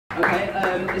Okay,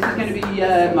 this is going to be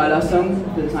my last song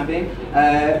for the time being,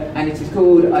 and it is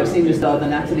called I've Seen the Star, the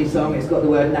Natalie song. It's got the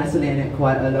word Natalie in it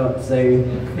quite a lot, so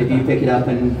if you pick it up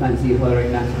and fancy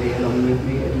following Natalie along with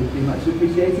me, it would be much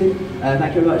appreciated.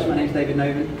 Thank you very much. My name's David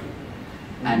Novan,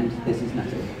 and this is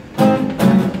Natalie.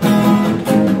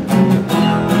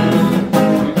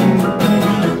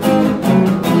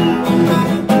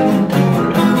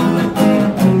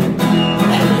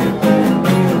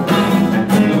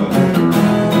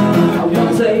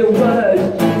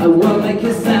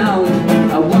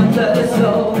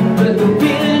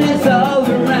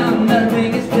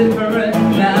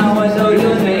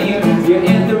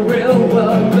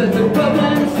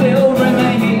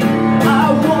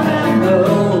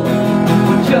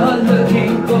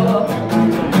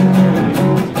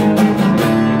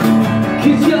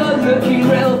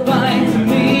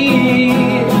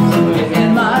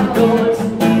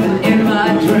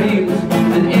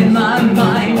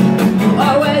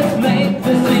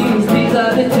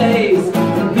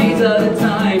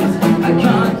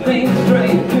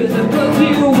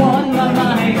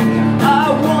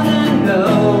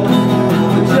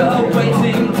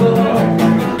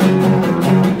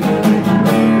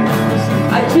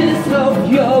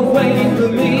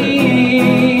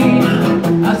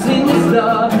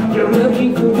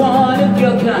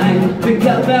 Pick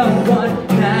up that one,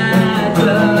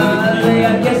 Natalie.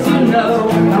 I guess you know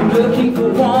I'm looking for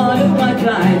one of my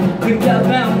kind. Pick up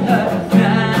that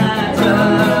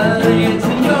Natalie. It's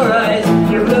in your eyes.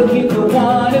 You're looking for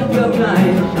one of your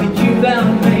kind, and you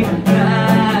found me,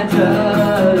 Natalie.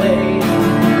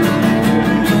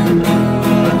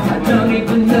 I don't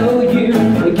even know you.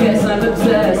 I guess I'm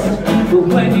obsessed. But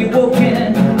when you walk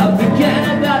in, I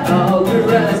forget about all the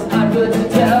rest. I've got to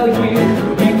tell you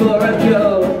before I go.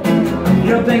 You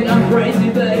don't think I'm crazy,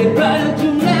 babe, but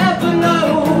you never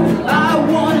know. I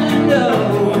wanna know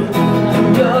what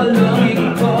you're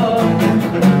looking for,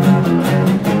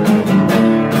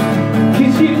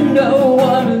 'cause you know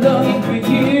I'm looking for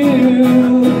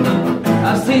you.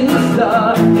 I've seen the star,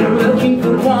 you're looking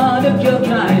for one of your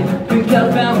kind. Think I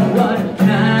found one,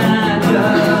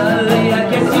 Natalie. I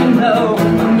guess you know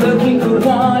I'm looking for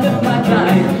one of my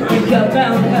kind. Think I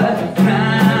found her,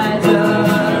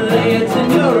 Natalie. It's in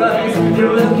your eyes.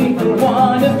 You're looking for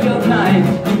one of your kind,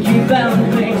 and you found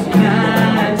me,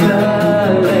 Natalie.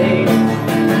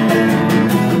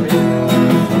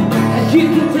 And you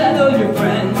can tell all your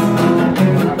friends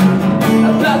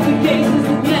about the cases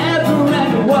that never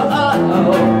end.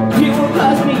 Whoa, you will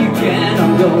pass me again.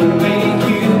 I'm gonna make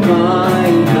you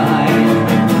mine.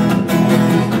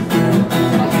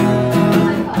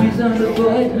 Please don't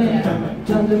avoid me,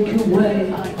 don't look away.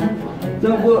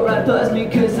 Don't walk right past me,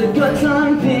 'cause I've got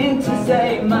something to say.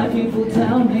 My people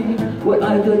tell me what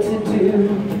I've got to do.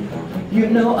 You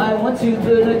know I want to,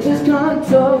 but I just can't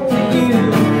talk to you.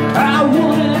 I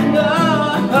wanna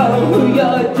know who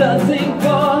you're dancing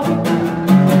for,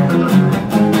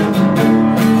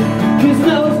 'cause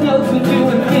those notes are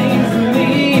doing things to me.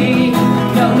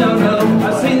 No, no, no,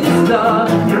 I've seen the star.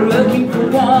 You're looking for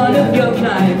one of your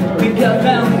kind. Think I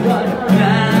found one,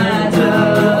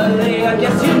 Natalie. I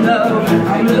guess you know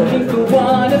I'm looking for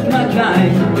one of my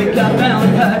kind. Think I found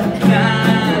her,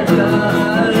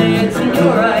 Natalie. It's in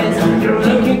your eyes. You're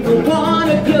looking for one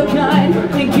of your kind.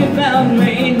 Think you found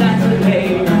me,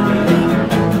 Natalie.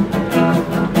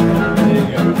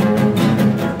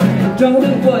 Don't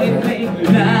avoid me,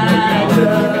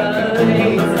 Natalie.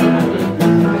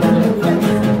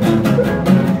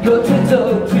 Go to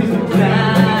talk to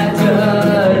Natalie.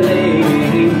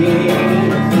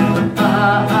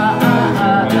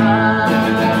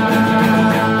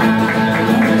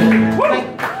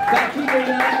 Thank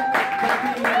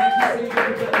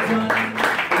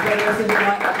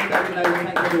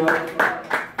you everyone.